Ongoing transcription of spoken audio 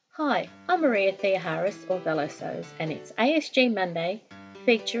Hi, I'm Maria Theoharis or Velosos, and it's ASG Monday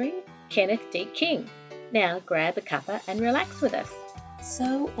featuring Kenneth D. King. Now grab a cuppa and relax with us.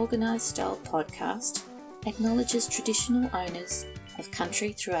 So Organised Style podcast acknowledges traditional owners of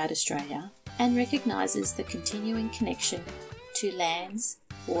country throughout Australia and recognises the continuing connection to lands,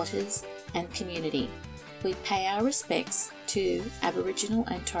 waters and community. We pay our respects to Aboriginal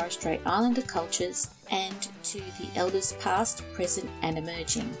and Torres Strait Islander cultures and to the elders past, present and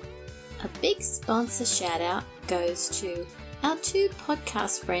emerging. A big sponsor shout out goes to our two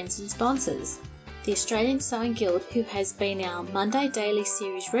podcast friends and sponsors. The Australian Sewing Guild, who has been our Monday Daily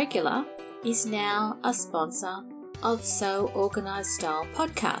Series regular, is now a sponsor of So Organised Style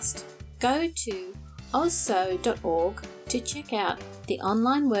podcast. Go to ozsew.org to check out the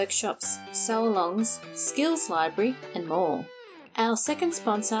online workshops, sew-alongs, skills library and more. Our second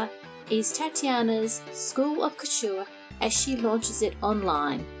sponsor is Tatiana's School of Couture as she launches it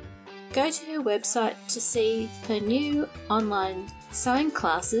online. Go to her website to see her new online sewing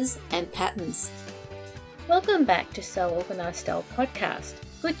classes and patterns. Welcome back to So Organised Style podcast.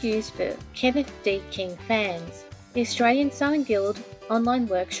 Good news for Kenneth D. King fans. The Australian Sewing Guild online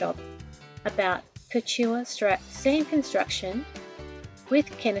workshop about couture seam construction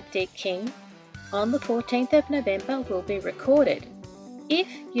with Kenneth D. King on the 14th of November will be recorded. If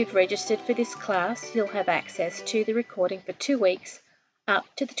you've registered for this class, you'll have access to the recording for 2 weeks up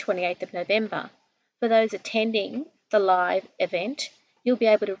to the 28th of November. For those attending the live event, you'll be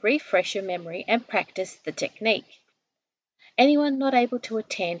able to refresh your memory and practice the technique. Anyone not able to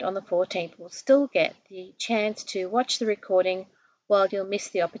attend on the 14th will still get the chance to watch the recording while you'll miss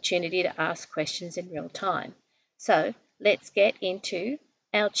the opportunity to ask questions in real time. So let's get into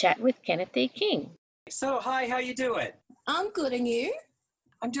our chat with Kenneth D. King. So, hi, how you doing? I'm good, and you?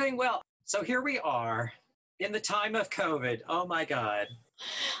 I'm doing well. So here we are in the time of COVID. Oh my God.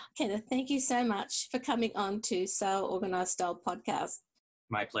 Kenneth, thank you so much for coming on to So Organised Style podcast.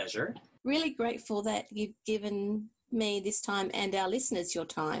 My pleasure. Really grateful that you've given me this time and our listeners your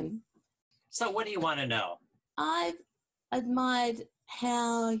time. So what do you want to know? I've admired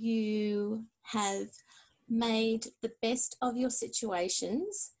how you have made the best of your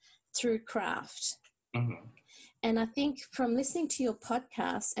situations through craft. Mm-hmm. And I think from listening to your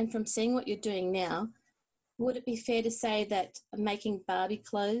podcast and from seeing what you're doing now, would it be fair to say that making Barbie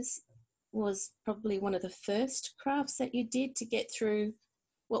clothes was probably one of the first crafts that you did to get through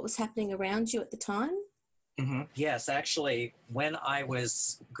what was happening around you at the time? Mm-hmm. Yes, actually, when I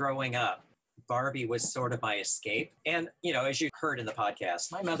was growing up, Barbie was sort of my escape. And, you know, as you heard in the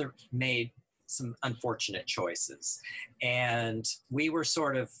podcast, my mother made some unfortunate choices. And we were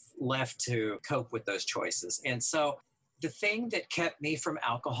sort of left to cope with those choices. And so the thing that kept me from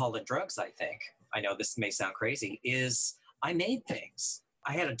alcohol and drugs, I think, I know this may sound crazy, is I made things.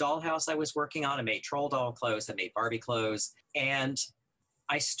 I had a dollhouse I was working on. I made troll doll clothes. I made Barbie clothes. And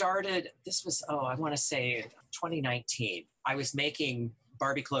I started, this was, I want to say 2019. I was making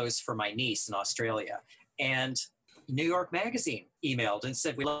Barbie clothes for my niece in Australia. And New York Magazine emailed and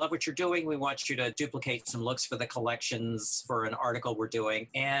said, we love what you're doing. We want you to duplicate some looks for the collections for an article we're doing.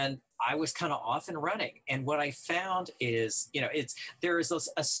 And I was kind of off and running. And what I found is, you know, there is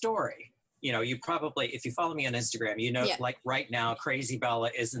a story. You know, you probably, if you follow me on Instagram, you know, like right now, Crazy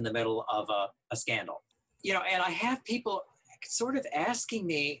Bella is in the middle of a scandal. You know, and I have people sort of asking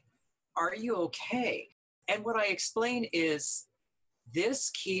me, are you okay? And what I explain is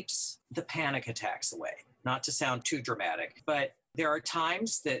this keeps the panic attacks away. Not to sound too dramatic, but there are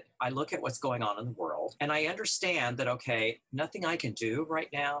times that I look at what's going on in the world and I understand that, okay, nothing I can do right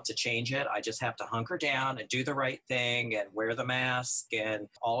now to change it. I just have to hunker down and do the right thing and wear the mask and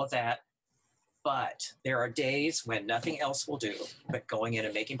all of that. But there are days when nothing else will do but going in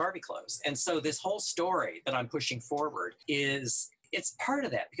and making Barbie clothes. And so this whole story that I'm pushing forward it's part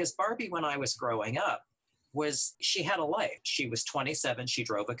of that, because Barbie, when I was growing up, she had a life. She was 27. She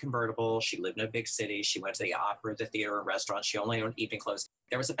drove a convertible. She lived in a big city. She went to the opera, the theater, and restaurant. She only owned evening clothes.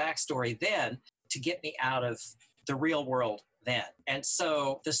 There was a backstory then to get me out of the real world then. And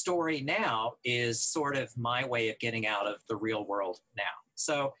so the story now is sort of my way of getting out of the real world now.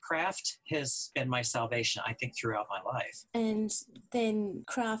 So craft has been my salvation, I think, throughout my life. And then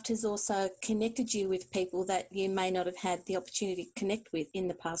craft has also connected you with people that you may not have had the opportunity to connect with in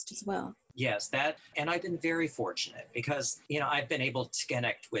the past as well. Yes, and I've been very fortunate because, you know, I've been able to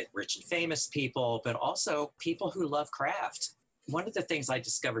connect with rich and famous people, but also people who love craft. One of the things I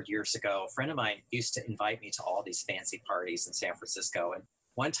discovered years ago, a friend of mine used to invite me to all these fancy parties in San Francisco. And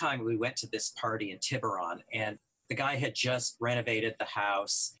one time we went to this party in Tiburon, and the guy had just renovated the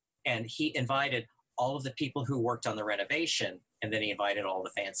house, and he invited all of the people who worked on the renovation And then he invited all the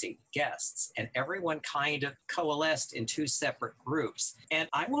fancy guests, and everyone kind of coalesced in two separate groups. And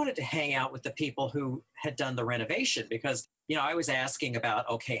I wanted to hang out with the people who had done the renovation because, I was asking about,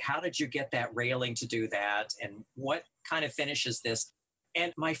 okay, how did you get that railing to do that? And what kind of finishes this?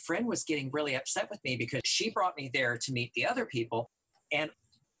 And my friend was getting really upset with me because she brought me there to meet the other people. And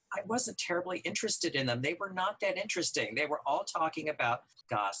I wasn't terribly interested in them. They were not that interesting. They were all talking about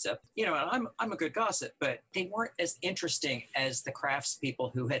gossip, and I'm a good gossip, but they weren't as interesting as the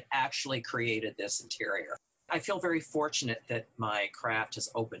craftspeople who had actually created this interior. I feel very fortunate that my craft has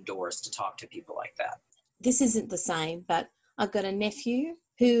opened doors to talk to people like that. This isn't the same, but I've got a nephew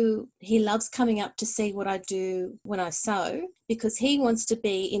who he loves coming up to see what I do when I sew because he wants to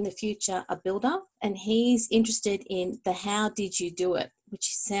be in the future a builder, and he's interested in the how did you do it,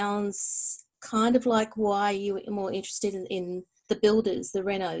 which sounds kind of like why you were more interested in the builders, the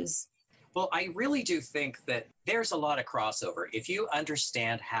renos. Well, I really do think that there's a lot of crossover. If you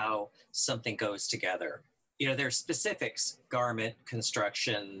understand how something goes together, there's specifics, garment,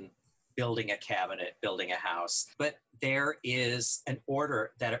 construction, building a cabinet, building a house, but there is an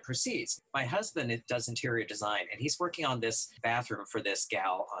order that it proceeds. My husband does interior design, and he's working on this bathroom for this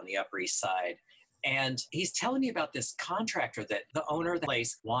gal on the Upper East Side. And he's telling me about this contractor that the owner of the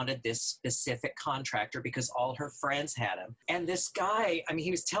place wanted this specific contractor because all her friends had him. And this guy,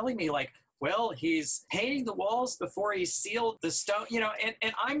 he was telling me like, well, he's painting the walls before he sealed the stone,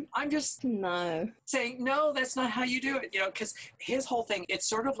 and I'm just saying, no, that's not how you do it, because his whole thing, it's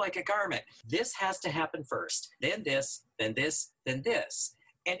sort of like a garment. This has to happen first, then this, then this, then this.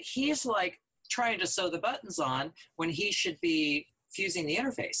 And he's like trying to sew the buttons on when he should be fusing the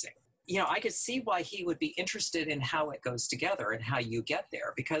interfacing. I could see why he would be interested in how it goes together and how you get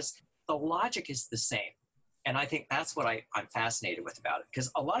there, because the logic is the same. And I think that's what I'm fascinated with about it,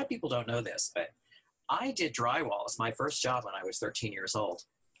 because a lot of people don't know this, but I did drywall as my first job when I was 13 years old.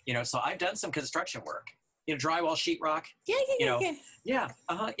 So I've done some construction work, drywall, sheetrock. Yeah.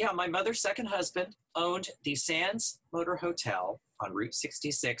 My mother's second husband owned the Sands Motor Hotel on Route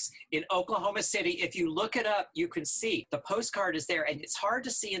 66 in Oklahoma City. If you look it up, you can see the postcard is there, and it's hard to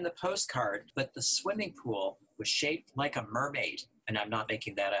see in the postcard, but the swimming pool was shaped like a mermaid, and I'm not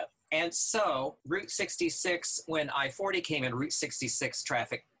making that up. And so Route 66, when I-40 came in, Route 66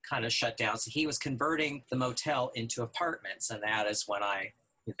 traffic kind of shut down. So he was converting the motel into apartments. And that is when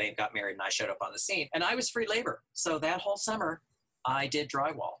they got married and I showed up on the scene. And I was free labor. So that whole summer, I did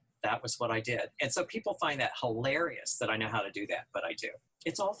drywall. That was what I did. And so people find that hilarious that I know how to do that, but I do.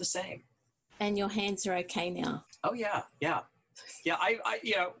 It's all the same. And your hands are okay now. Oh, yeah. Yeah. Yeah.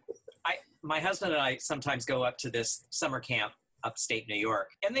 My husband and I sometimes go up to this summer camp upstate New York,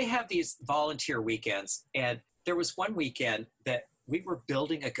 and they have these volunteer weekends. And there was one weekend that we were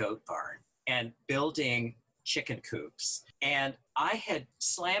building a goat barn and building chicken coops. And I had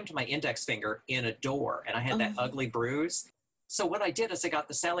slammed my index finger in a door, and I had that ugly bruise. So what I did is I got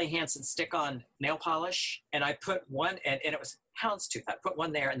the Sally Hansen stick-on nail polish, and I put one, and it was houndstooth. I put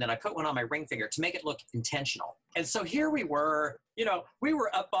one there, and then I put one on my ring finger to make it look intentional. And so here we were, we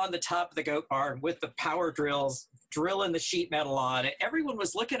were up on the top of the goat barn with the power drills, drilling the sheet metal on it. Everyone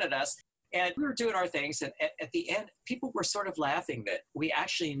was looking at us, and we were doing our things. And at the end, people were sort of laughing that we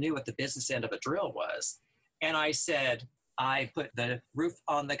actually knew what the business end of a drill was. And I said, I put the roof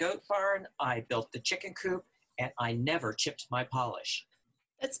on the goat barn, I built the chicken coop, and I never chipped my polish.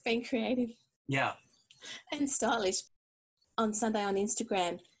 That's been creative. Yeah. And stylish. On Sunday on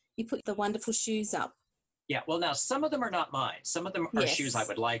Instagram, you put the wonderful shoes up. Yeah, well, now some of them are not mine. Some of them are shoes I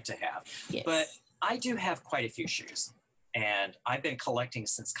would like to have. Yes. But I do have quite a few shoes, and I've been collecting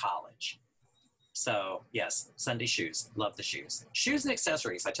since college. So, yes, Sunday shoes. Love the shoes. Shoes and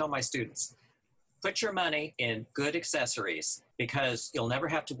accessories. I tell my students, put your money in good accessories because you'll never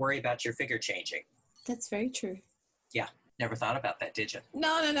have to worry about your figure changing. That's very true. Yeah, never thought about that, did you?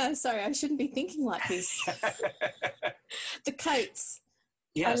 No. Sorry, I shouldn't be thinking like this. The coats.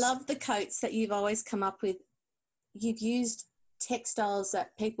 Yes. I love the coats that you've always come up with. You've used textiles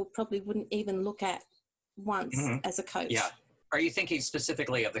that people probably wouldn't even look at once as a coat. Yeah. Are you thinking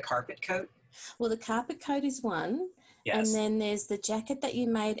specifically of the carpet coat? Well, the carpet coat is one. Yes. And then there's the jacket that you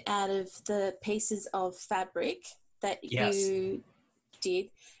made out of the pieces of fabric that you did.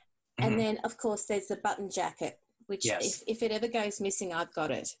 And then, of course, there's the button jacket, which if it ever goes missing, I've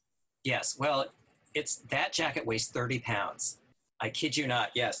got it. Yes. Well, that jacket weighs 30 pounds. I kid you not.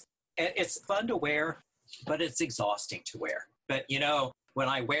 Yes. It's fun to wear, but it's exhausting to wear. But, when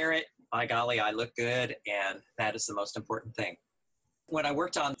I wear it, by golly, I look good. And that is the most important thing. When I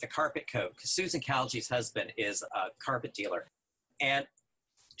worked on the carpet coat, because Susan Calgi's husband is a carpet dealer. And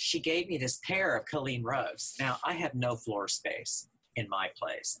she gave me this pair of Colleen rugs. Now, I have no floor space in my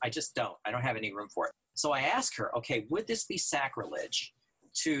place. I just don't. I don't have any room for it. So I asked her, okay, would this be sacrilege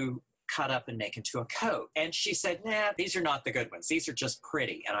to cut up and make into a coat? And she said, nah, these are not the good ones. These are just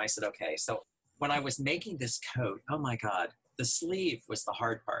pretty. And I said, okay. So when I was making this coat, oh my God, the sleeve was the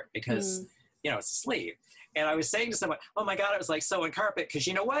hard part because, it's a sleeve. And I was saying to someone, oh my God, it was like sewing carpet, because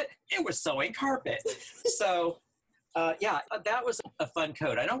you know what? It was sewing carpet. So that was a fun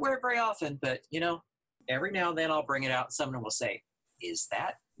coat. I don't wear it very often, but every now and then I'll bring it out and someone will say, is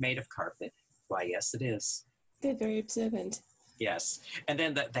that made of carpet? Why, yes, it is. They're very observant. Yes. And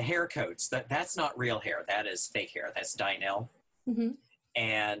then the hair coats, that's not real hair. That is fake hair. That's Dynel. Mm-hmm.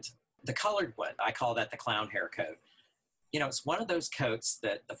 And the colored one, I call that the clown hair coat. It's one of those coats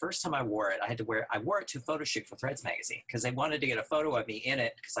that the first time I wore it, I wore it to a photo shoot for Threads magazine because they wanted to get a photo of me in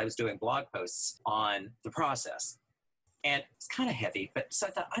it because I was doing blog posts on the process. And it's kind of heavy, so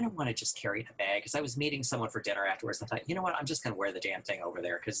I thought, I don't want to just carry it in a bag because I was meeting someone for dinner afterwards. I thought, you know what, I'm just going to wear the damn thing over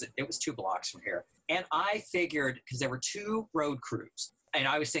there because it was 2 blocks from here. And I figured, because there were 2 road crews, and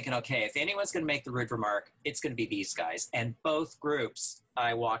I was thinking, okay, if anyone's going to make the rude remark, it's going to be these guys. And both groups,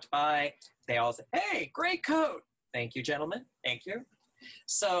 I walked by, they all said, hey, great coat. Thank you, gentlemen. Thank you.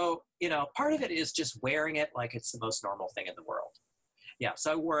 So, part of it is just wearing it like it's the most normal thing in the world. Yeah,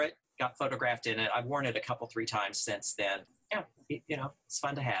 so I wore it. Got photographed in it. I've worn it 3 times since then. Yeah, it's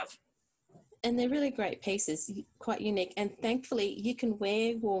fun to have. And they're really great pieces, quite unique. And thankfully, you can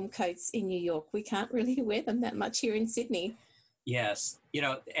wear warm coats in New York. We can't really wear them that much here in Sydney. Yes.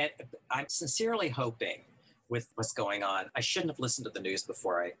 And I'm sincerely hoping with what's going on. I shouldn't have listened to the news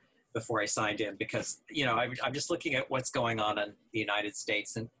before I signed in because, I'm just looking at what's going on in the United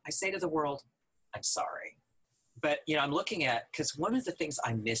States. And I say to the world, I'm sorry. But, I'm looking at, because one of the things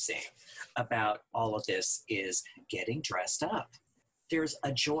I'm missing about all of this is getting dressed up. There's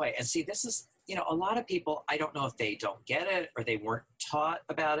a joy. And see, this is, a lot of people, I don't know if they don't get it or they weren't taught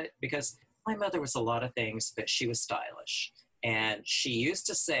about it, because my mother was a lot of things, but she was stylish. And she used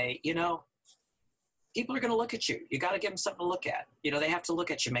to say, people are going to look at you. You got to give them something to look at. They have to look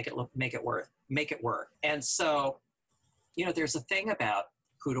at you, make it work. And so, there's a thing about,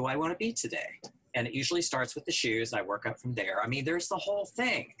 who do I want to be today? And it usually starts with the shoes, and I work up from there. I mean, there's the whole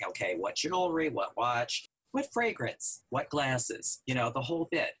thing. Okay, what jewelry, what watch, what fragrance, what glasses, the whole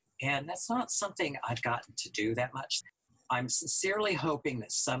bit. And that's not something I've gotten to do that much. I'm sincerely hoping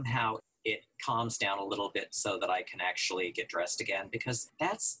that somehow it calms down a little bit so that I can actually get dressed again, because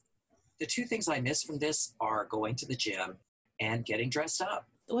that's the 2 things I miss from this are going to the gym and getting dressed up.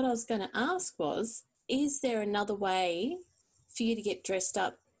 What I was going to ask was, is there another way for you to get dressed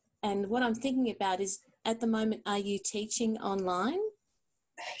up? And what I'm thinking about is, at the moment, are you teaching online?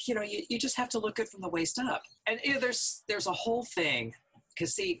 You just have to look good from the waist up. And there's a whole thing,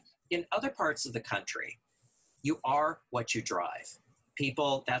 because see, in other parts of the country, you are what you drive.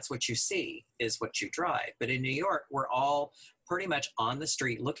 People, that's what you see is what you drive. But in New York, we're all pretty much on the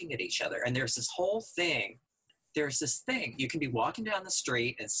street looking at each other. And there's this whole thing. There's this thing. You can be walking down the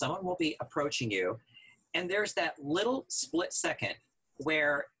street and someone will be approaching you. And there's that little split second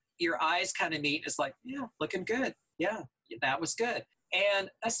where your eyes kind of meet. It's like, yeah, looking good. Yeah, that was good. And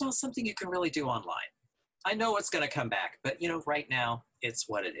that's not something you can really do online. I know it's going to come back, but right now it's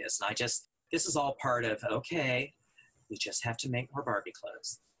what it is. And this is all part of, okay, we just have to make more Barbie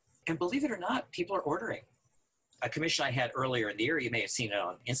clothes. And believe it or not, people are ordering. A commission I had earlier in the year, you may have seen it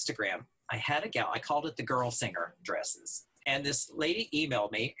on Instagram. I had a gal, I called it the girl singer dresses. And this lady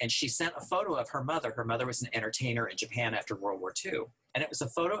emailed me, and she sent a photo of her mother. Her mother was an entertainer in Japan after World War II. And it was a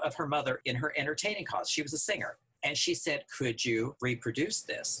photo of her mother in her entertaining costume. She was a singer. And she said, could you reproduce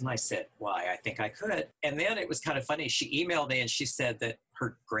this? And I said, why, I think I could. And then it was kind of funny. She emailed me, and she said that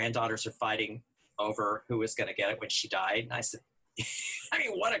her granddaughters are fighting over who was going to get it when she died. And I said, I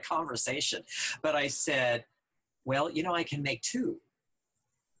mean, what a conversation. But I said, well, I can make 2.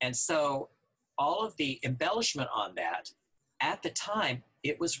 And so all of the embellishment on that, at the time,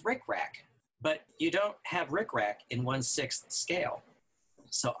 it was rickrack. But you don't have rickrack in 1/6 scale.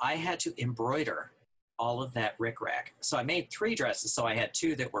 So I had to embroider all of that rickrack. So I made 3 dresses. So I had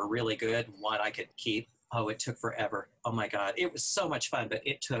 2 that were really good, 1 I could keep. Oh, it took forever. Oh my God. It was so much fun, but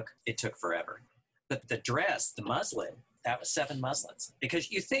it took forever. But the dress, the muslin, that was 7 muslins.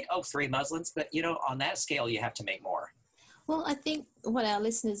 Because you think, 3 muslins, but on that scale, you have to make more. Well, I think what our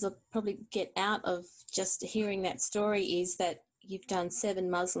listeners will probably get out of just hearing that story is that you've done 7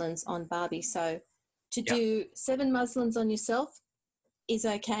 muslins on Barbie. So to do 7 muslins on yourself is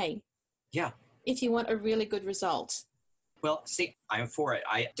okay. Yeah. If you want a really good result. Well, see, I'm for it.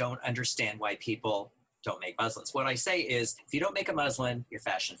 I don't understand why people don't make muslins. What I say is, if you don't make a muslin, your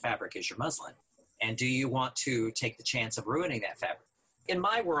fashion fabric is your muslin. And do you want to take the chance of ruining that fabric? In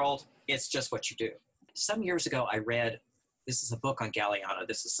my world, it's just what you do. Some years ago, I read, this is a book on Galliano,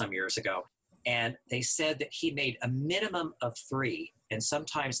 this is some years ago, and they said that he made a minimum of 3 and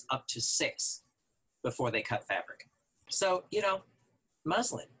sometimes up to 6 before they cut fabric. So,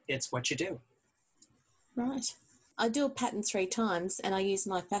 muslin, it's what you do. Right. I do a pattern 3 times and I use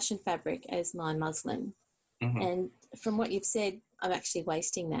my fashion fabric as my muslin. Mm-hmm. And from what you've said, I'm actually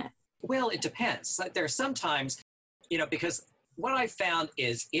wasting that. Well, it depends. Like, there are sometimes, because what I found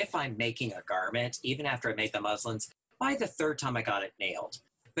is if I'm making a garment, even after I made the muslins, by the 3rd time I got it nailed.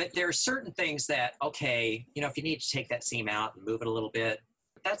 But there are certain things that, okay, if you need to take that seam out and move it a little bit,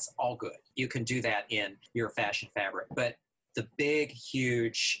 that's all good. You can do that in your fashion fabric. But the big,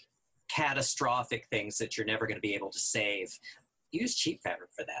 huge, catastrophic things that you're never going to be able to save, use cheap fabric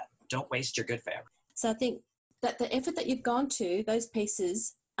for that. Don't waste your good fabric. So I think that the effort that you've gone to, those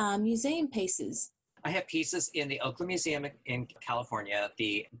pieces are museum pieces. I have pieces in the Oakland Museum in California,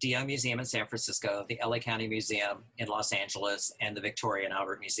 the DeYoung Museum in San Francisco, the LA County Museum in Los Angeles, and the Victoria and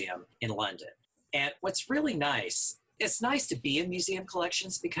Albert Museum in London. And what's really nice, it's nice to be in museum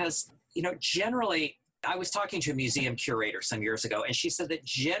collections because, generally, I was talking to a museum curator some years ago, and she said that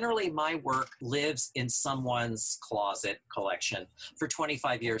generally my work lives in someone's closet collection for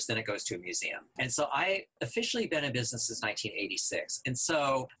 25 years, then it goes to a museum. And so I officially been in business since 1986. And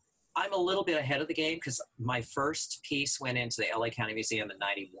so I'm a little bit ahead of the game because my first piece went into the LA County Museum in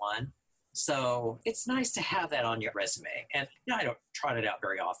 91. So it's nice to have that on your resume. And I don't trot it out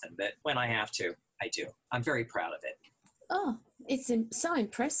very often, but when I have to, I do. I'm very proud of it. Oh, it's so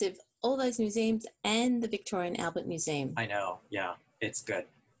impressive. All those museums and the Victoria and Albert Museum. I know. Yeah, it's good.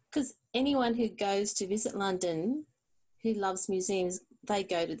 Because anyone who goes to visit London who loves museums, they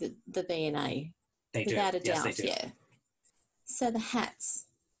go to the V&A. They do. Without a doubt, yes, they do. yeah. So the hats.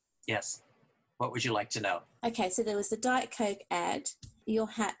 Yes. What would you like to know? Okay, so there was the Diet Coke ad. Your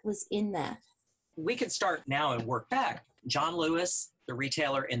hat was in that. We can start now and work back. John Lewis, the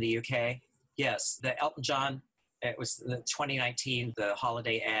retailer in the UK. Yes, the Elton John, it was the 2019, the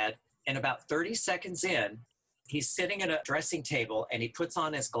holiday ad. And about 30 seconds in, he's sitting at a dressing table and he puts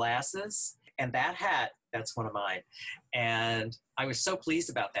on his glasses. And that hat, that's one of mine. And I was so pleased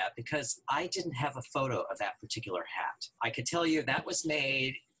about that because I didn't have a photo of that particular hat. I could tell you that was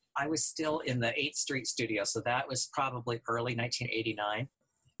made, I was still in the 8th Street studio, so that was probably early 1989.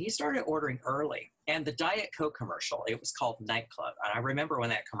 He started ordering early. And the Diet Coke commercial, it was called Nightclub. And I remember when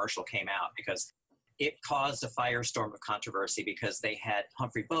that commercial came out because it caused a firestorm of controversy because they had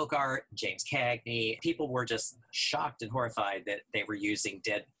Humphrey Bogart, James Cagney. People were just shocked and horrified that they were using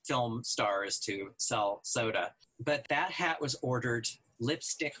dead film stars to sell soda. But that hat was ordered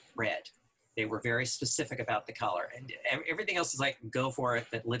lipstick red. They were very specific about the color. And everything else is like, go for it,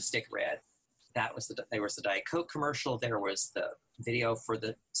 but lipstick red. There was the Diet Coke commercial. There was the video for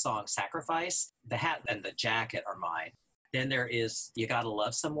the song Sacrifice. The hat and the jacket are mine. Then there is You Gotta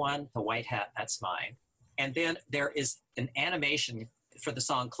Love Someone, the white hat, that's mine. And then there is an animation for the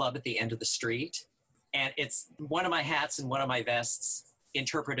song Club at the End of the Street. And it's one of my hats and one of my vests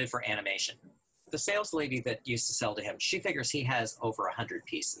interpreted for animation. The sales lady that used to sell to him, she figures he has over 100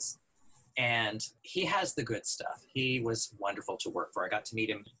 pieces. And he has the good stuff. He was wonderful to work for. I got to meet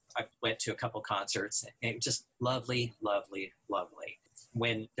him. I went to a couple concerts. And it was just lovely, lovely, lovely.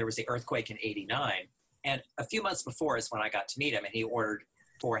 When there was the earthquake in 89, and a few months before is when I got to meet him, and he ordered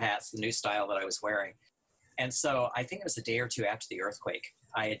 4 hats, the new style that I was wearing. And so I think it was a day or two after the earthquake.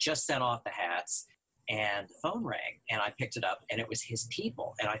 I had just sent off the hats, and the phone rang, and I picked it up, and it was his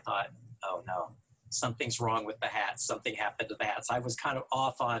people. And I thought, oh, no, something's wrong with the hats. Something happened to the hats. I was kind of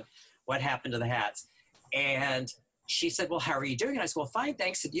off on what happened to the hats. And she said, well, how are you doing? And I said, well, fine,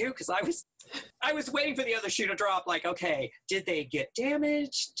 thanks to you, because I was waiting for the other shoe to drop, like, okay, did they get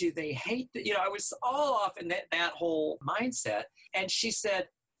damaged? Do they hate I was all off in that whole mindset. And she said,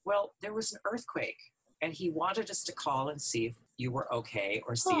 well, there was an earthquake, and he wanted us to call and see if you were okay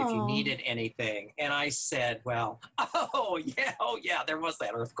or see if you needed anything. And I said, well, oh, yeah, there was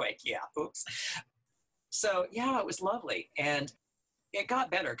that earthquake. Yeah, oops. So, yeah, it was lovely. And it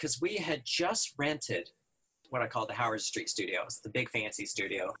got better because we had just rented what I call the Howard Street Studios, the big fancy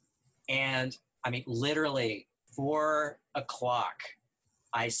studio. And I mean, literally 4 o'clock,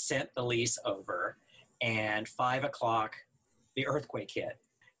 I sent the lease over, and 5 o'clock, the earthquake hit.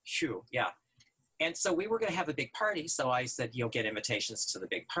 Phew, yeah. And so we were going to have a big party. So I said, you'll get invitations to the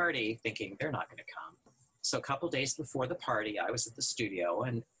big party, thinking they're not going to come. So a couple days before the party, I was at the studio,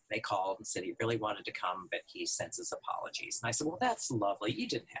 and they called and said he really wanted to come, but he sends his apologies. And I said, well, that's lovely. You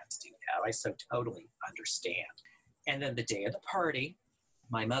didn't have to do that. I so totally understand. And then the day of the party,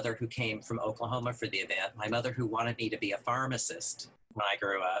 my mother, who came from Oklahoma for the event, my mother, who wanted me to be a pharmacist when I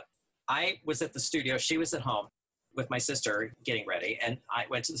grew up, I was at the studio. She was at home with my sister getting ready. And I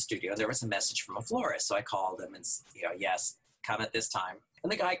went to the studio. There was a message from a florist. So I called him and, yes, come at this time.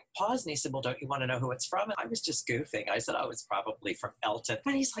 And the guy paused and he said, well, don't you want to know who it's from? And I was just goofing. I said, oh, it's probably from Elton.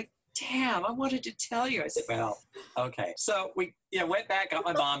 And he's like, damn, I wanted to tell you. I said, well, okay. So we went back, got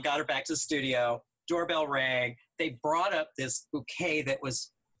my mom, got her back to the studio. Doorbell rang. They brought up this bouquet that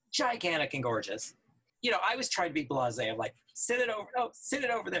was gigantic and gorgeous. I was trying to be blasé. I'm like, sit it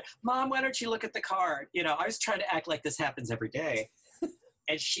over there. Mom, why don't you look at the card? I was trying to act like this happens every day.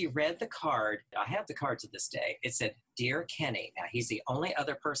 And she read the card. I have the card to this day. It said, Dear Kenny. Now, he's the only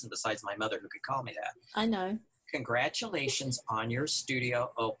other person besides my mother who could call me that. I know. Congratulations on your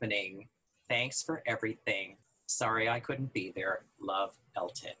studio opening. Thanks for everything. Sorry I couldn't be there. Love,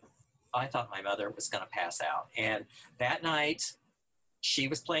 Elton. I thought my mother was going to pass out. And that night, she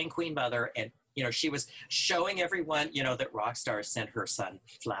was playing Queen Mother. And, she was showing everyone, that rock stars sent her son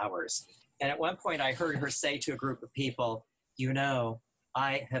flowers. And at one point, I heard her say to a group of people,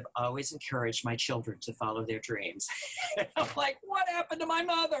 I have always encouraged my children to follow their dreams. I'm like, what happened to my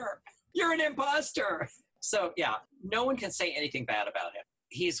mother? You're an imposter. So, yeah, no one can say anything bad about him.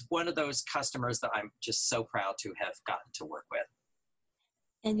 He's one of those customers that I'm just so proud to have gotten to work with.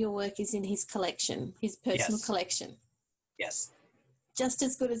 And your work is in his collection, his personal collection. Yes. Just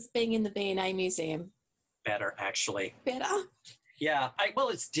as good as being in the V&A Museum. Better, actually. Better? Yeah.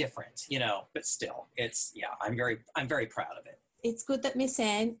 It's different, but still, I'm very proud of it. It's good that Miss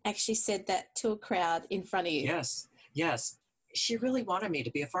Anne actually said that to a crowd in front of you. Yes. She really wanted me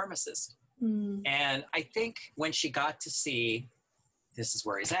to be a pharmacist. Mm. And I think when she got to see, this is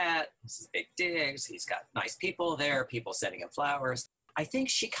where he's at, this is Big Digs, he's got nice people there, people sending him flowers, I think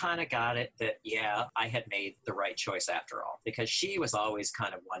she kind of got it that, I had made the right choice after all, because she was always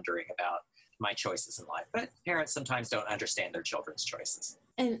kind of wondering about my choices in life. But parents sometimes don't understand their children's choices.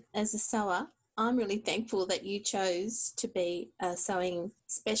 And as a sewer, I'm really thankful that you chose to be a sewing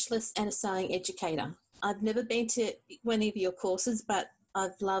specialist and a sewing educator. I've never been to one of your courses, but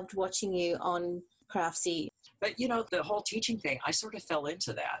I've loved watching you on Craftsy. But, the whole teaching thing, I sort of fell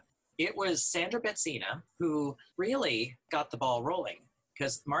into that. It was Sandra Betsina who really got the ball rolling,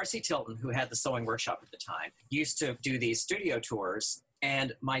 because Marcy Tilton, who had the sewing workshop at the time, used to do these studio tours,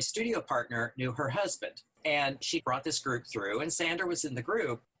 and my studio partner knew her husband. And she brought this group through, and Sandra was in the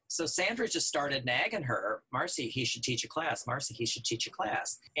group. So Sandra just started nagging her, Marcy, he should teach a class. Marcy, he should teach a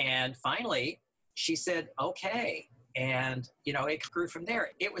class. And finally, she said, okay. And, it grew from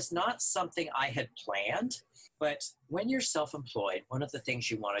there. It was not something I had planned, but when you're self-employed, one of the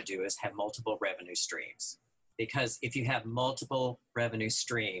things you want to do is have multiple revenue streams. Because if you have multiple revenue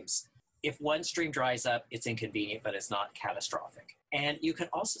streams, if one stream dries up, it's inconvenient, but it's not catastrophic. And you can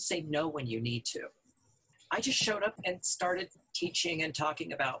also say no when you need to. I just showed up and started teaching and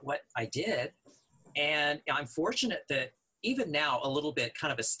talking about what I did. And I'm fortunate that even now, a little bit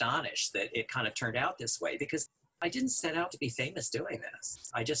kind of astonished that it kind of turned out this way, because I didn't set out to be famous doing this.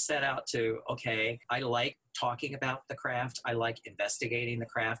 I just set out to, I like talking about the craft. I like investigating the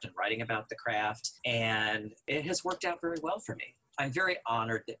craft and writing about the craft. And it has worked out very well for me. I'm very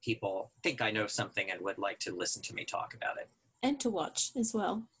honored that people think I know something and would like to listen to me talk about it. And to watch as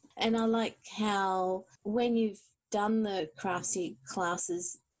well. And I like how when you've done the Craftsy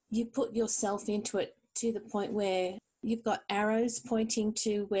classes, you put yourself into it to the point where you've got arrows pointing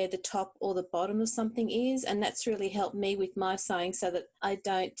to where the top or the bottom of something is. And that's really helped me with my sewing so that I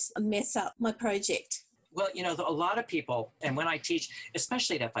don't mess up my project. Well, a lot of people, and when I teach,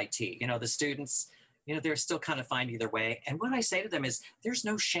 especially at FIT, the students, they're still kind of finding their way. And what I say to them is there's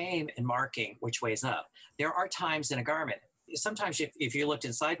no shame in marking which way is up. There are times in a garment. Sometimes if you looked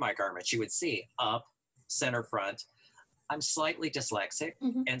inside my garments, you would see up, center, front. I'm slightly dyslexic.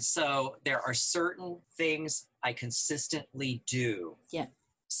 Mm-hmm. And so there are certain things I consistently do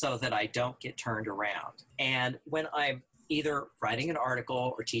so that I don't get turned around. And when I'm either writing an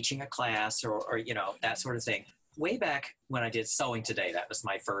article or teaching a class or that sort of thing, way back when I did Sewing Today, that was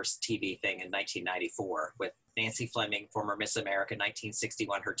my first TV thing in 1994 with Nancy Fleming, former Miss America,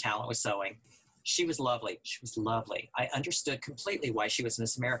 1961. Her talent was sewing. She was lovely. I understood completely why she was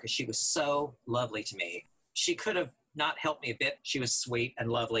Miss America. She was so lovely to me. She could have not helped me a bit. She was sweet and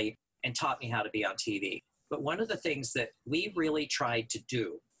lovely and taught me how to be on TV. But one of the things that we really tried to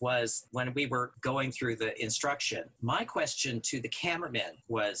do was when we were going through the instruction, my question to the cameraman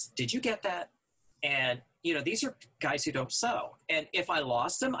was, did you get that? And these are guys who don't sew. And if I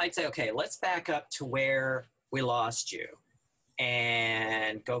lost them, I'd say, okay, let's back up to where we lost you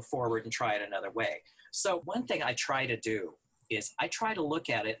and go forward and try it another way. So one thing I try to do is I try to look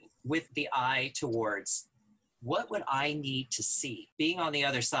at it with the eye towards what would I need to see being on the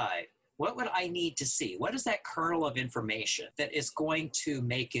other side? What would I need to see? What is that kernel of information that is going to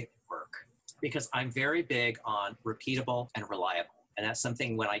make it work? Because I'm very big on repeatable and reliable. And that's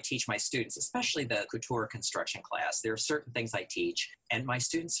something when I teach my students, especially the couture construction class, there are certain things I teach. And my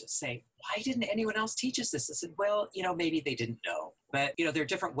students say, why didn't anyone else teach us this? I said, well, maybe they didn't know. But, there are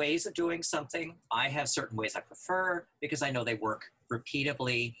different ways of doing something. I have certain ways I prefer because I know they work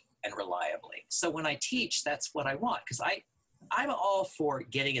repeatably and reliably. So when I teach, that's what I want, because I'm all for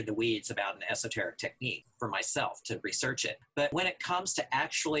getting in the weeds about an esoteric technique for myself to research it. But when it comes to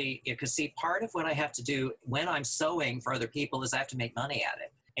actually, because see, part of what I have to do when I'm sewing for other people is I have to make money at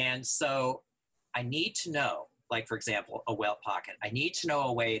it. And so I need to know, like, for example, a welt pocket. I need to know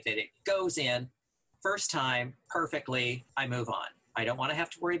a way that it goes in first time perfectly. I move on. I don't want to have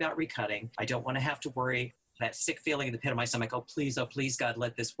to worry about recutting. I don't want to have to worry that sick feeling in the pit of my stomach, oh, please, God,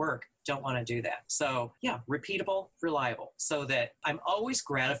 let this work. Don't want to do that. So yeah, repeatable, reliable, so that I'm always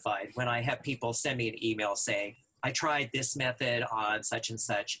gratified when I have people send me an email saying, I tried this method on such and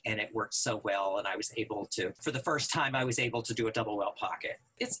such, and it worked so well, and I was able to, for the first time, I was able to do a double welt pocket.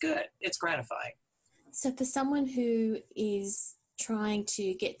 It's good. It's gratifying. So for someone who is trying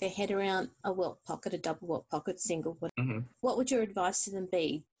to get their head around a welt pocket, a double welt pocket, single, what would your advice to them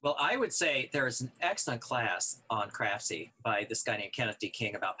be? Well, I would say there is an excellent class on Craftsy by this guy named Kenneth D.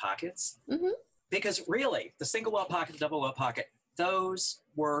 King about pockets. Because really, the single welt pocket, the double welt pocket, those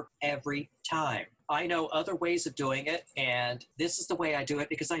work every time. I know other ways of doing it, and this is the way I do it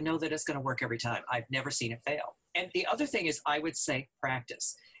because I know that it's going to work every time. I've never seen it fail. And the other thing is, I would say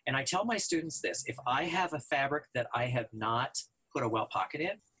practice. And I tell my students this, if I have a fabric that I have not put a welt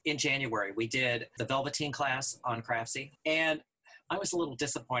pocket in January, we did the Velveteen class on Craftsy, and I was a little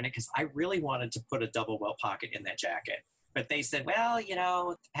disappointed because I really wanted to put a double welt pocket in that jacket. But they said, well,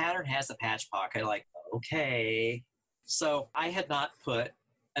 the pattern has a patch pocket. Like, okay. So I had not put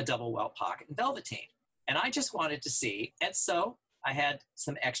a double welt pocket in Velveteen, and I just wanted to see. And so I had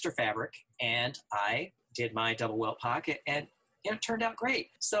some extra fabric, and I did my double welt pocket, and it turned out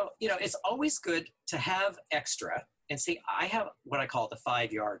great. So, it's always good to have extra. And see, I have what I call the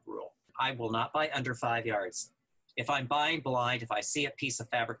 5-yard rule. I will not buy under 5 yards. If I'm buying blind, if I see a piece of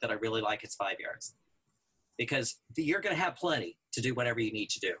fabric that I really like, it's 5 yards. Because you're going to have plenty to do whatever you need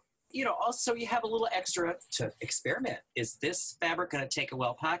to do. Also you have a little extra to experiment. Is this fabric going to take a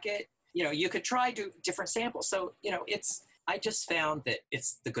welt pocket? You could try different samples. So, I just found that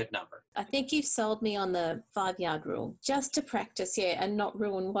it's the good number. I think you've sold me on the 5-yard rule, just to practice, and not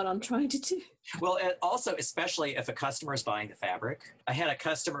ruin what I'm trying to do. Well, also, especially if a customer is buying the fabric. I had a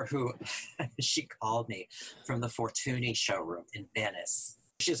customer who, she called me from the Fortuny showroom in Venice.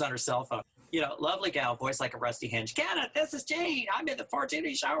 She's on her cell phone. Lovely gal, voice like a rusty hinge. Kenneth, this is Jane. I'm in the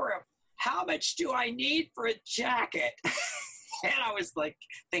Fortuny showroom. How much do I need for a jacket? And I was like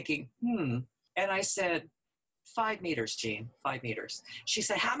thinking, And I said, 5 meters, Jean, 5 meters. She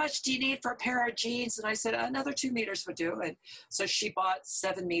said, how much do you need for a pair of jeans? And I said, another 2 meters would do. And so she bought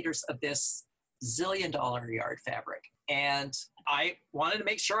 7 meters of this zillion-dollar-yard fabric. And I wanted to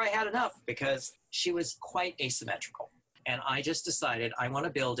make sure I had enough because she was quite asymmetrical. And I just decided I want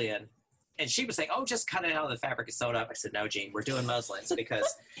to build in. And she was saying, oh, just cut it out of the fabric and sew it up. I said, no, Jean, we're doing muslins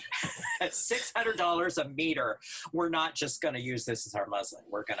because at $600 a meter, we're not just going to use this as our muslin.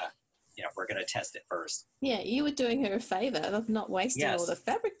 We're going to test it first. Yeah, you were doing her a favor of not wasting all the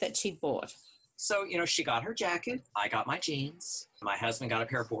fabric that she'd bought. So, she got her jacket. I got my jeans. My husband got a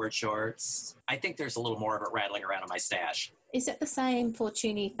pair of board shorts. I think there's a little more of it rattling around in my stash. Is that the same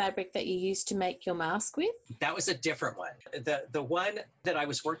Fortuny fabric that you used to make your mask with? That was a different one. The one that I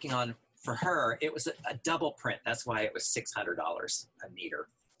was working on for her, it was a double print. That's why it was $600 a meter.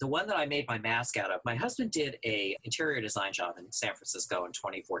 The one that I made my mask out of, my husband did a interior design job in San Francisco in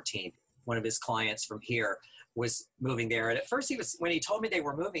 2014. One of his clients from here was moving there. And at first when he told me they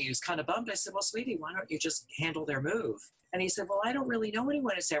were moving, he was kind of bummed. I said, well, sweetie, why don't you just handle their move? And he said, well, I don't really know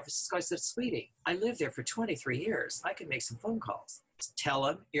anyone in San Francisco. I said, sweetie, I lived there for 23 years. I can make some phone calls. Tell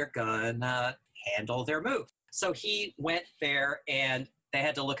them you're gonna handle their move. So he went there and they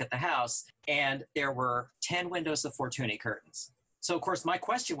had to look at the house, and there were 10 windows of Fortuny curtains. So, of course, my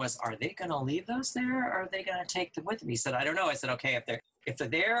question was, are they going to leave those there, or are they going to take them with them? He said, I don't know. I said, okay, if they're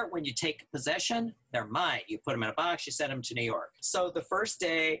there when you take possession, they're mine. You put them in a box, you send them to New York. So the first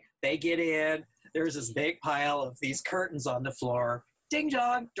day they get in, there's this big pile of these curtains on the floor. ding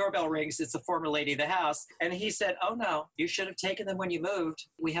dong, doorbell rings. It's the former lady of the house. And he said, oh no, you should have taken them when you moved.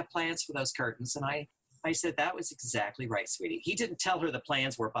 We have plans for those curtains. And I said, that was exactly right, sweetie. He didn't tell her the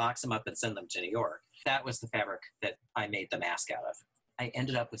plans were box them up and send them to New York. That was the fabric that I made the mask out of. I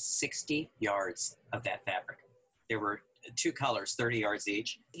ended up with 60 yards of that fabric. There were 2 colors, 30 yards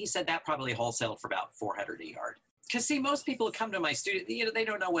each. He said that probably wholesaled for about $400 a yard. Because see, most people who come to my studio, they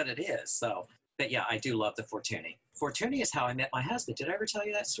don't know what it is. So, but yeah, I do love the Fortuny. Fortuny is how I met my husband. Did I ever tell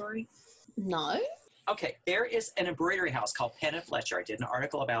you that story? No. Okay, there is an embroidery house called Penn & Fletcher. I did an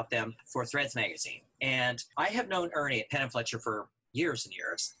article about them for Threads magazine. And I have known Ernie at Penn & Fletcher for years and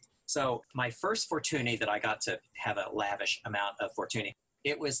years. So my first Fortuny that I got to have a lavish amount of Fortuny,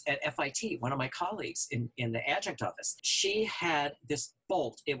 it was at FIT, one of my colleagues in the adjunct office. She had this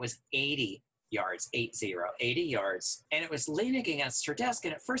bolt. It was 80 yards, 80 yards. And it was leaning against her desk.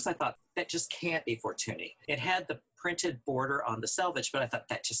 And at first I thought, that just can't be Fortuny. It had the printed border on the selvage, but I thought,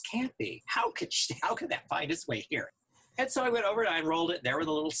 that just can't be. How could that find its way here? And so I went over and I unrolled it. There were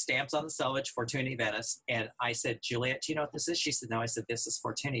the little stamps on the selvage, Fortuny Venice. And I said, Juliet, do you know what this is? She said, no. I said, this is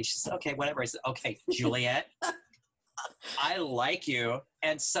Fortuny. She said, okay, whatever. I said, okay, Juliet, I like you.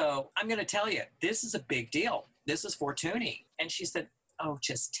 And so I'm going to tell you, this is a big deal. This is Fortuny. And she said, oh,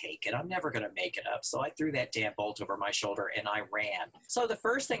 just take it. I'm never going to make it up. So I threw that damn bolt over my shoulder and I ran. So the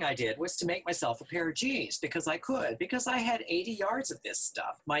first thing I did was to make myself a pair of jeans because I had 80 yards of this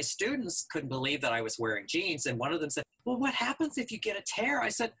stuff. My students couldn't believe that I was wearing jeans. And one of them said, well, what happens if you get a tear? I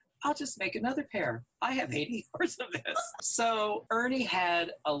said, I'll just make another pair. I have 80 yards of this. So Ernie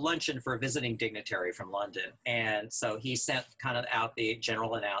had a luncheon for a visiting dignitary from London. And so he sent kind of out the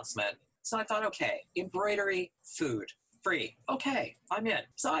general announcement. So I thought, okay, embroidery, food, free. Okay, I'm in.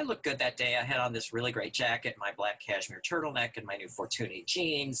 So I looked good that day. I had on this really great jacket, my black cashmere turtleneck, and my new Fortuny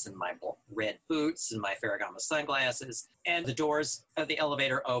jeans, and my red boots, and my Ferragamo sunglasses. And the doors of the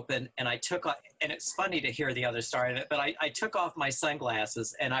elevator opened, and I took off, and it's funny to hear the other story of it, but I took off my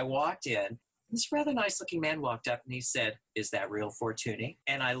sunglasses, and I walked in. This rather nice-looking man walked up, and he said, is that real Fortuny?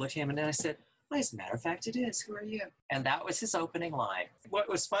 And I looked at him, and I said, well, as a matter of fact, it is. Who are you? And that was his opening line. What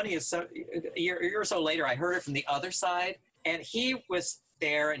was funny is a year or so later, I heard it from the other side, and he was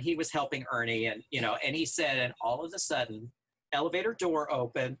there, and he was helping Ernie, and and he said, and all of a sudden, elevator door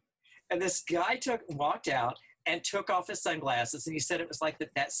opened, and this guy walked out and took off his sunglasses, and he said it was like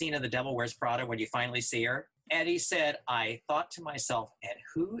that scene in The Devil Wears Prada when you finally see her. And he said, I thought to myself, and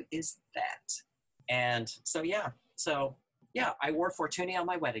who is that? And so yeah, I wore Fortuny on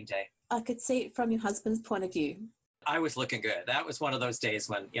my wedding day. I could see it from your husband's point of view. I was looking good. That was one of those days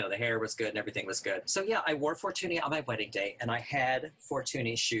when, the hair was good and everything was good. So yeah, I wore Fortuny on my wedding day, and I had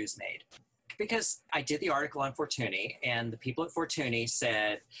Fortuny shoes made. Because I did the article on Fortuny, and the people at Fortuny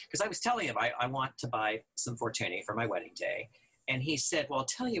said, because I was telling him I want to buy some Fortuny for my wedding day. And he said, well, I'll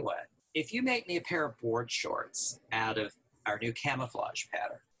tell you what, if you make me a pair of board shorts out of our new camouflage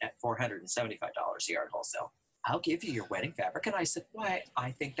pattern at $475 a yard wholesale, I'll give you your wedding fabric. And I said, why?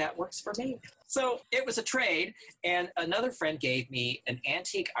 I think that works for me. So it was a trade. And another friend gave me an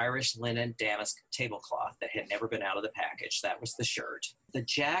antique Irish linen damask tablecloth that had never been out of the package. That was the shirt. The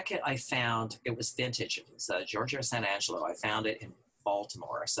jacket I found, it was vintage. It was Giorgio Sant'Angelo. I found it in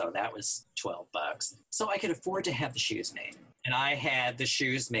Baltimore. So that was $12. So I could afford to have the shoes made. And I had the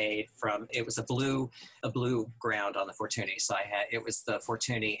shoes made from, it was a blue ground on the Fortuny. So it was the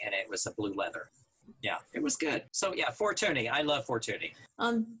Fortuny, and it was a blue leather. Yeah, it was good. So yeah, Fortuny. I love Fortuny.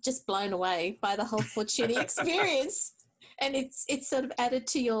 I'm just blown away by the whole Fortuny experience. And it's sort of added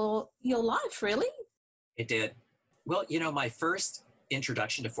to your life, really? It did. Well, my first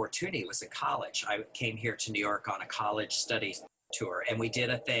introduction to Fortuny was in college. I came here to New York on a college study tour, and we did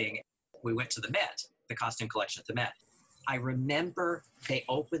a thing. We went to the Met, the costume collection at the Met. I remember they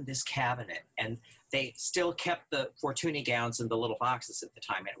opened this cabinet, and they still kept the Fortuny gowns in the little boxes at the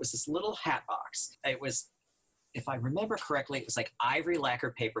time. And it was this little hat box. It was, if I remember correctly, it was like ivory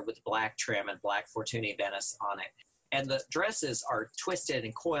lacquered paper with black trim and black Fortuny Venice on it. And the dresses are twisted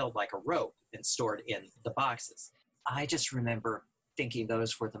and coiled like a rope and stored in the boxes. I just remember thinking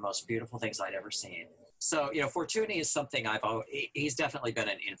those were the most beautiful things I'd ever seen. So, Fortuny is something he's definitely been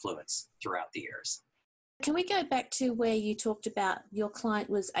an influence throughout the years. Can we go back to where you talked about your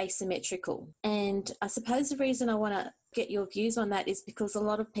client was asymmetrical? And I suppose the reason I want to get your views on that is because a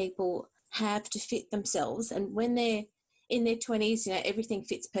lot of people have to fit themselves. And when they're in their 20s, everything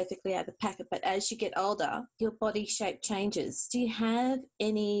fits perfectly out of the packet. But as you get older, your body shape changes. Do you have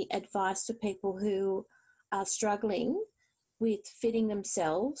any advice for people who are struggling with fitting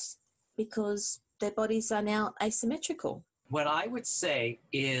themselves because their bodies are now asymmetrical? What I would say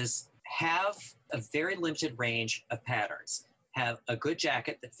is have a very limited range of patterns. have a good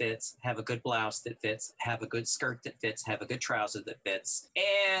jacket that fits, have a good blouse that fits, have a good skirt that fits, have a good trouser that fits,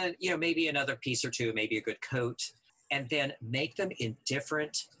 and, maybe another piece or two, maybe a good coat, and then make them in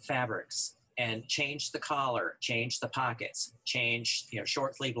different fabrics and change the collar, change the pockets, change,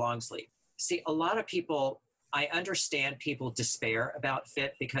 short sleeve, long sleeve. See, a lot of people, I understand people despair about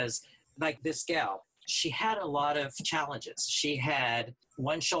fit because, like this gal, she had a lot of challenges. She had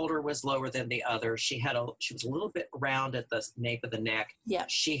one shoulder was lower than the other. She was a little bit round at the nape of the neck. Yeah.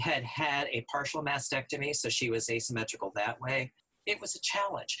 She had a partial mastectomy, so she was asymmetrical that way. It was a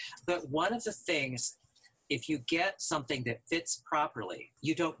challenge. But one of the things, if you get something that fits properly,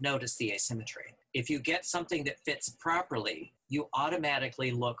 you don't notice the asymmetry. If you get something that fits properly, you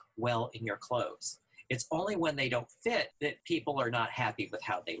automatically look well in your clothes. It's only when they don't fit that people are not happy with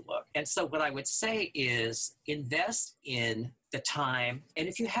how they look. And so what I would say is invest in the time. And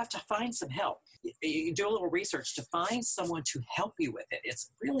if you have to find some help, you do a little research to find someone to help you with it.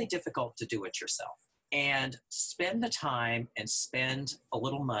 It's really difficult to do it yourself. And spend the time and spend a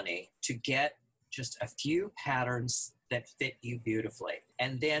little money to get just a few patterns that fit you beautifully,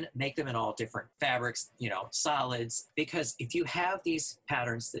 and then make them in all different fabrics, solids, because if you have these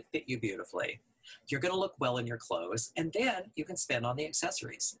patterns that fit you beautifully, you're going to look well in your clothes, and then you can spend on the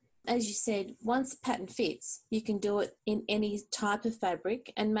accessories. As you said, once the pattern fits, you can do it in any type of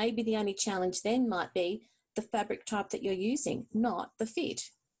fabric, and maybe the only challenge then might be the fabric type that you're using, not the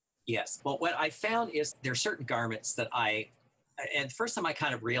fit. Yes. Well, what I found is there are certain garments that and the first time I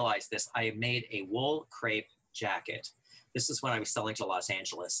kind of realized this, I made a wool crepe jacket. This is when I was selling to Los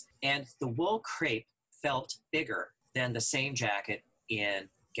Angeles. And the wool crepe felt bigger than the same jacket in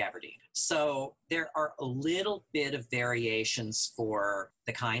gabardine. So there are a little bit of variations for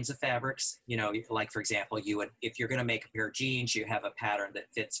the kinds of fabrics. Like, for example, if you're going to make a pair of jeans, you have a pattern that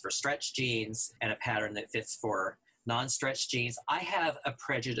fits for stretch jeans and a pattern that fits for non-stretch jeans. I have a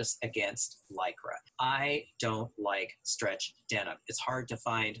prejudice against Lycra. I don't like stretch denim. It's hard to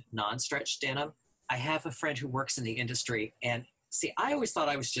find non-stretch denim. I have a friend who works in the industry, and see, I always thought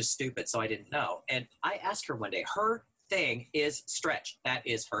I was just stupid, so I didn't know. And I asked her one day, her thing is stretch. That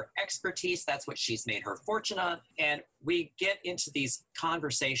is her expertise. That's what she's made her fortune on. And we get into these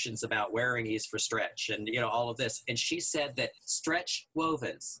conversations about wearing these for stretch and, all of this. And she said that stretch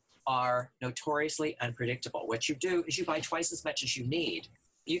wovens are notoriously unpredictable. What you do is you buy twice as much as you need.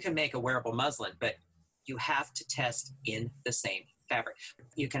 You can make a wearable muslin, but you have to test in the same fabric.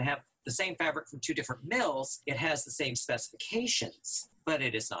 You can have the same fabric from two different mills. It has the same specifications, but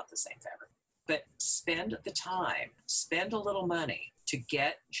it is not the same fabric. But spend the time, spend a little money to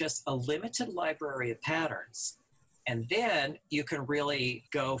get just a limited library of patterns. And then you can really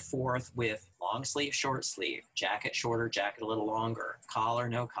go forth with long sleeve, short sleeve, jacket shorter, jacket a little longer, collar,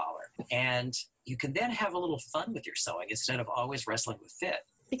 no collar. And you can then have a little fun with your sewing instead of always wrestling with fit.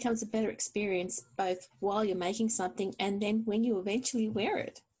 It becomes a better experience both while you're making something and then when you eventually wear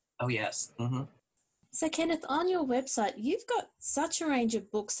it. Oh, yes. Mm-hmm. So, Kenneth, on your website, you've got such a range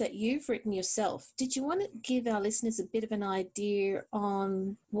of books that you've written yourself. Did you want to give our listeners a bit of an idea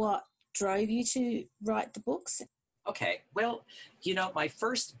on what drove you to write the books? Okay. Well, my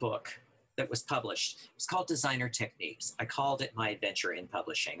first book that was published was called Designer Techniques. I called it my adventure in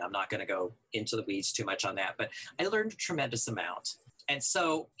publishing. I'm not going to go into the weeds too much on that, but I learned a tremendous amount. And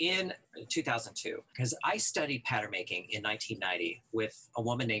so in 2002, because I studied pattern making in 1990 with a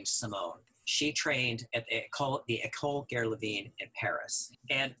woman named Simone. She trained at the École Guerlain in Paris.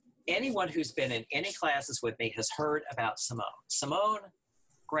 And anyone who's been in any classes with me has heard about Simone. Simone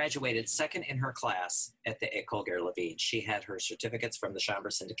graduated second in her class at the École Guerlain. She had her certificates from the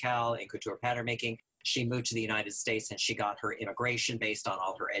Chambre Syndicale in couture pattern making. She moved to the United States and she got her immigration based on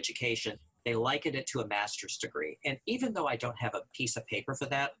all her education. They likened it to a master's degree. And even though I don't have a piece of paper for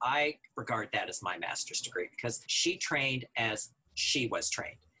that, I regard that as my master's degree because she trained as she was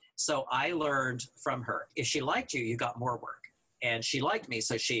trained. So I learned from her. If she liked you, you got more work. And she liked me,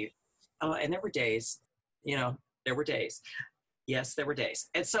 so and there were days, there were days. Yes, there were days.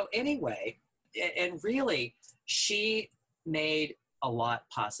 And so anyway, and really, she made a lot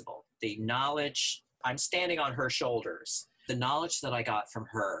possible. The knowledge, I'm standing on her shoulders. The knowledge that I got from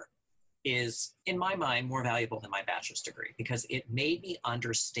her is, in my mind, more valuable than my bachelor's degree because it made me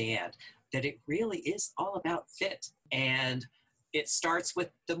understand that it really is all about fit. And it starts with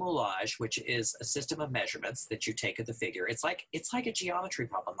the moulage, which is a system of measurements that you take of the figure. It's like a geometry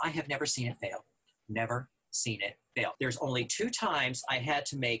problem. I have never seen it fail. Never seen it fail. There's only 2 times I had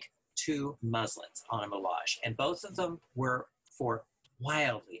to make 2 muslins on a moulage, and both of them were for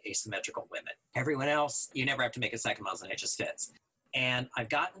wildly asymmetrical women. Everyone else, you never have to make a second muslin. It just fits. And I've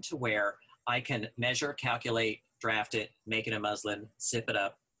gotten to where I can measure, calculate, draft it, make it a muslin, zip it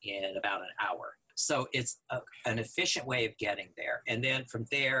up in about an hour. So it's an efficient way of getting there. And then from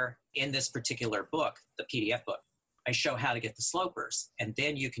there, in this particular book, the PDF book, I show how to get the slopers. And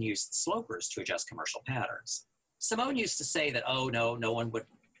then you can use the slopers to adjust commercial patterns. Simone used to say that, oh,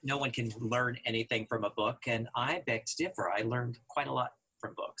 no one can learn anything from a book. And I beg to differ. I learned quite a lot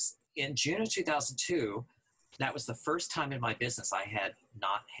from books. In June of 2002, that was the first time in my business I had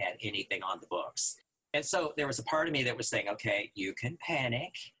not had anything on the books. And so there was a part of me that was saying, okay, you can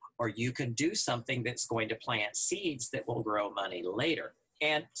panic, or you can do something that's going to plant seeds that will grow money later.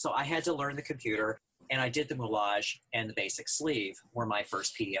 And so I had to learn the computer, and I did the moulage and the basic sleeve were my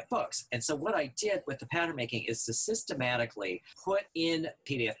first PDF books. And so what I did with the pattern making is to systematically put in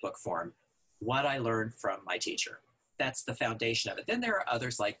PDF book form what I learned from my teacher. That's the foundation of it. Then there are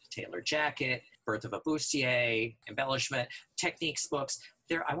others like Tailor Jacket, Birth of a Bustier, Embellishment, Techniques books.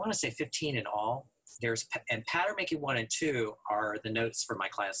 There, I want to say 15 in all. And Pattern Making 1 and 2 are the notes for my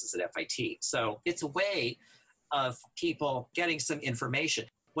classes at FIT. So it's a way of people getting some information.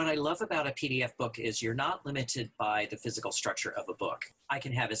 What I love about a PDF book is you're not limited by the physical structure of a book. I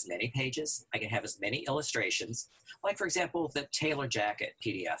can have as many pages. I can have as many illustrations. Like, for example, the Tailor Jacket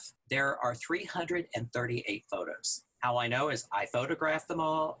PDF. There are 338 photos. How I know is I photograph them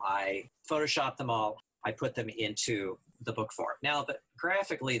all. I Photoshop them all. I put them into the book form. Now,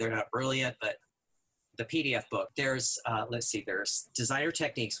 graphically, they're not brilliant, but the PDF book, there's Designer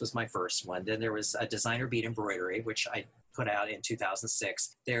Techniques was my first one. Then there was a Designer Bead Embroidery, which I put out in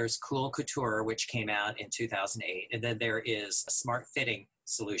 2006. There's Cool Couture, which came out in 2008. And then there is Smart Fitting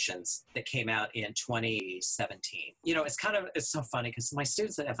Solutions that came out in 2017. You know, it's so funny because my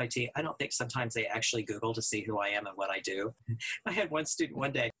students at FIT, I don't think sometimes they actually Google to see who I am and what I do. I had one student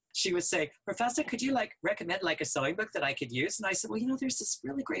one day, she would say, Professor, could you recommend a sewing book that I could use? And I said, well, there's this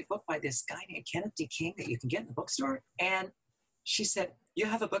really great book by this guy named Kenneth D. King that you can get in the bookstore. And she said, you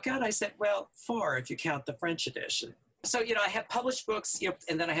have a book out? I said, well, 4 if you count the French edition. So, I have published books,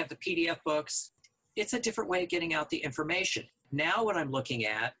 and then I have the PDF books. It's a different way of getting out the information. Now what I'm looking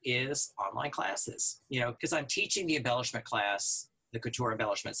at is online classes, because I'm teaching the embellishment class, the Couture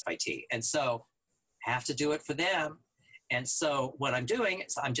Embellishments FIT. And so I have to do it for them. And so what I'm doing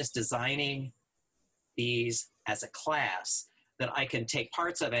is I'm just designing these as a class that I can take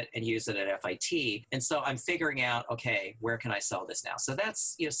parts of it and use it at FIT. And so I'm figuring out, okay, where can I sell this now? So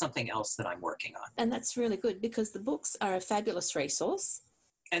that's something else that I'm working on. And that's really good because the books are a fabulous resource.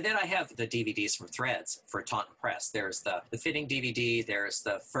 And then I have the DVDs from Threads for Taunton Press. There's the fitting DVD, there's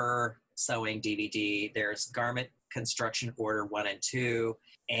the fur sewing DVD, there's garment construction order 1 and 2,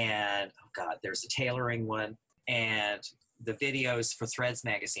 and there's a tailoring one, and the videos for Threads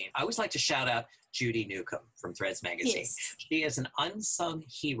Magazine. I always like to shout out Judy Newcomb from Threads Magazine. Yes. She is an unsung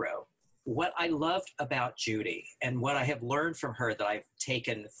hero. What I loved about Judy and what I have learned from her that I've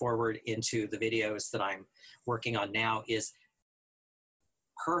taken forward into the videos that I'm working on now is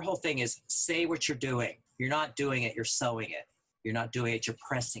her whole thing is say what you're doing. You're not doing it, you're sewing it. You're not doing it, you're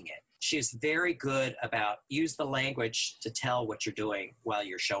pressing it. She's very good about use the language to tell what you're doing while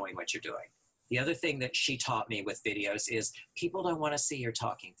you're showing what you're doing. The other thing that she taught me with videos is people don't want to see your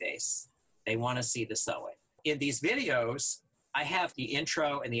talking face. They want to see the sewing. In these videos, I have the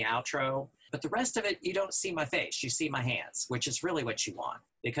intro and the outro, but the rest of it, you don't see my face. You see my hands, which is really what you want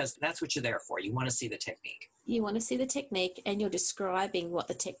because that's what you're there for. You want to see the technique. You want to see the technique and you're describing what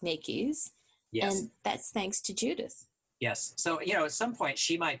the technique is. Yes. And that's thanks to Judith. Yes. So, at some point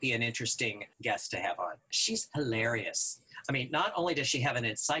she might be an interesting guest to have on. She's hilarious. I mean, not only does she have an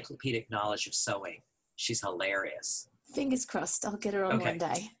encyclopedic knowledge of sewing, she's hilarious. Fingers crossed. I'll get her on one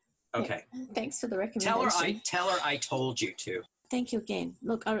day. Okay. Yeah. Thanks for the recommendation. Tell her I told you to. Thank you again.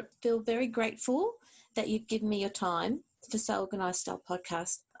 Look, I feel very grateful that you've given me your time for Sew Organised Style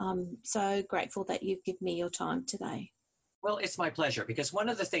podcast. I'm so grateful that you've given me your time today. Well, it's my pleasure because one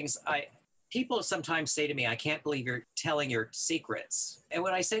of the things people sometimes say to me, I can't believe you're telling your secrets. And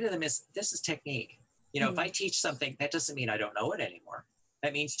what I say to them is, this is technique. If I teach something, that doesn't mean I don't know it anymore.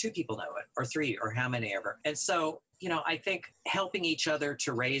 That means 2 people know it, or 3, or how many ever. And so, I think helping each other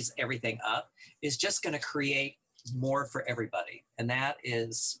to raise everything up is just going to create more for everybody. And that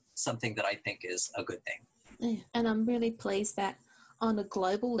is something that I think is a good thing. Yeah. And I'm really pleased that on a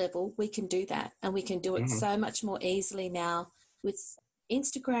global level, we can do that. And we can do it so much more easily now with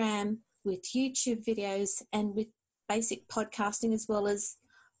Instagram, with YouTube videos, and with basic podcasting as well as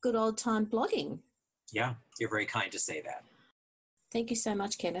good old time blogging. Yeah, you're very kind to say that. Thank you so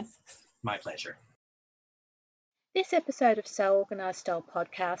much, Kenneth. My pleasure. This episode of Sew Organised Style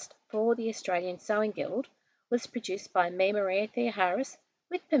podcast for the Australian Sewing Guild was produced by me, Maria Thea Harris,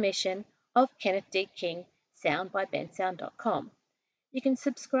 with permission of Kenneth D. King, soundbybensound.com. You can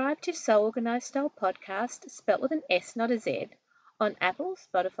subscribe to So Organised Style Podcast, spelt with an S, not a Z, on Apple,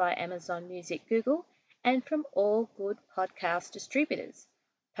 Spotify, Amazon Music, Google, and from all good podcast distributors.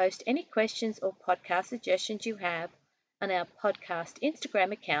 Post any questions or podcast suggestions you have on our podcast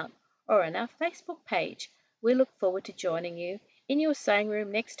Instagram account or on our Facebook page. We look forward to joining you in your sewing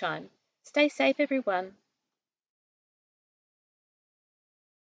room next time. Stay safe, everyone.